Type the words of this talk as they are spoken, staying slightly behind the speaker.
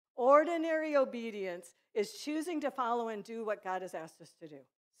Ordinary obedience is choosing to follow and do what God has asked us to do.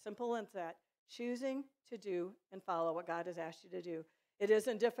 Simple as that. Choosing to do and follow what God has asked you to do. It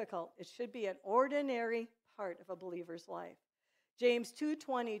isn't difficult. It should be an ordinary part of a believer's life. James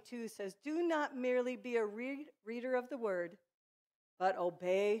 2:22 says, "Do not merely be a reader of the word, but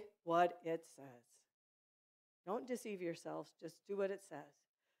obey what it says." Don't deceive yourselves. Just do what it says.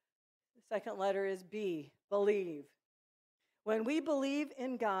 The second letter is B, believe. When we believe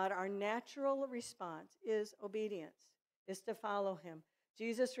in God, our natural response is obedience, is to follow him.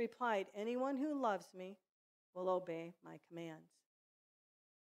 Jesus replied, "Anyone who loves me will obey my commands."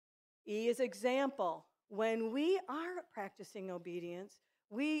 E is example. When we are practicing obedience,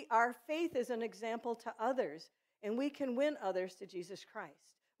 our faith is an example to others, and we can win others to Jesus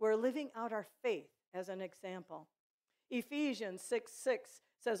Christ. We're living out our faith as an example. Ephesians 6:6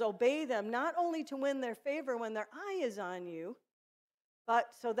 says, "Obey them not only to win their favor when their eye is on you,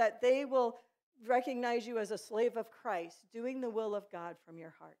 but so that they will recognize you as a slave of Christ, doing the will of God from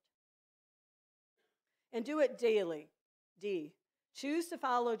your heart." And do it daily. D. Choose to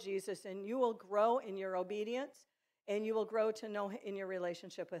follow Jesus, and you will grow in your obedience, and you will grow to know in your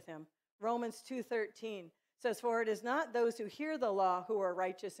relationship with him. Romans 2:13 says, "For it is not those who hear the law who are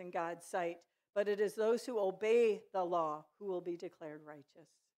righteous in God's sight, but it is those who obey the law who will be declared righteous."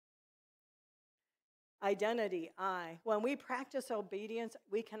 Identity, I. When we practice obedience,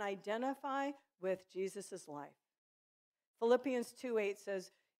 we can identify with Jesus' life. Philippians 2:8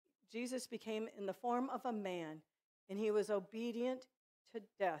 says, "Jesus became in the form of a man, and he was obedient to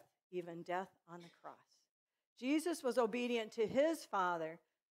death, even death on the cross." Jesus was obedient to his Father,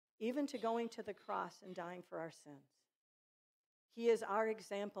 even to going to the cross and dying for our sins. He is our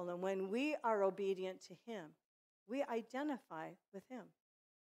example, and when we are obedient to him, we identify with him.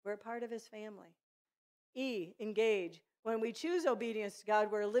 We're part of his family. E, engage. When we choose obedience to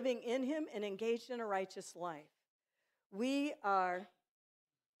God, we're living in him and engaged in a righteous life. We are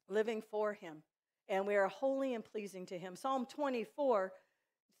living for him, and we are holy and pleasing to him. Psalm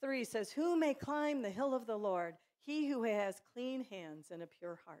 24:3 says, "Who may climb the hill of the Lord? He who has clean hands and a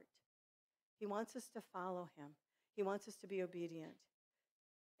pure heart." He wants us to follow him. He wants us to be obedient.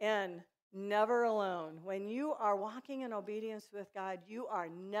 And never alone. When you are walking in obedience with God, you are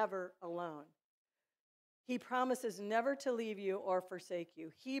never alone. He promises never to leave you or forsake you.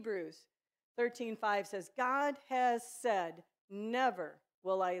 Hebrews 13:5 says, "God has said, never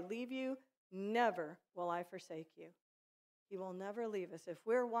will I leave you, never will I forsake you." He will never leave us. If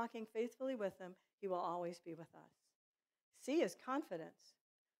we're walking faithfully with him, he will always be with us. C is confidence.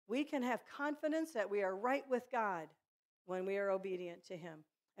 We can have confidence that we are right with God when we are obedient to him,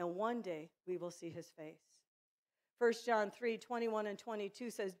 and one day we will see his face. 1 John 3:21 and 22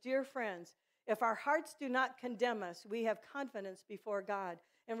 says, "Dear friends, if our hearts do not condemn us, we have confidence before God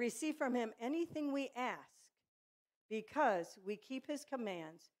and receive from him anything we ask, because we keep his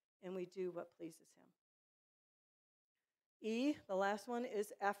commands and we do what pleases him." E, the last one,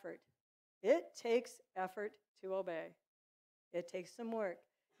 is effort. It takes effort to obey. It takes some work.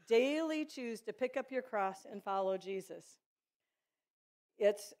 Daily choose to pick up your cross and follow Jesus.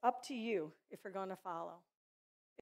 It's up to you if you're going to follow.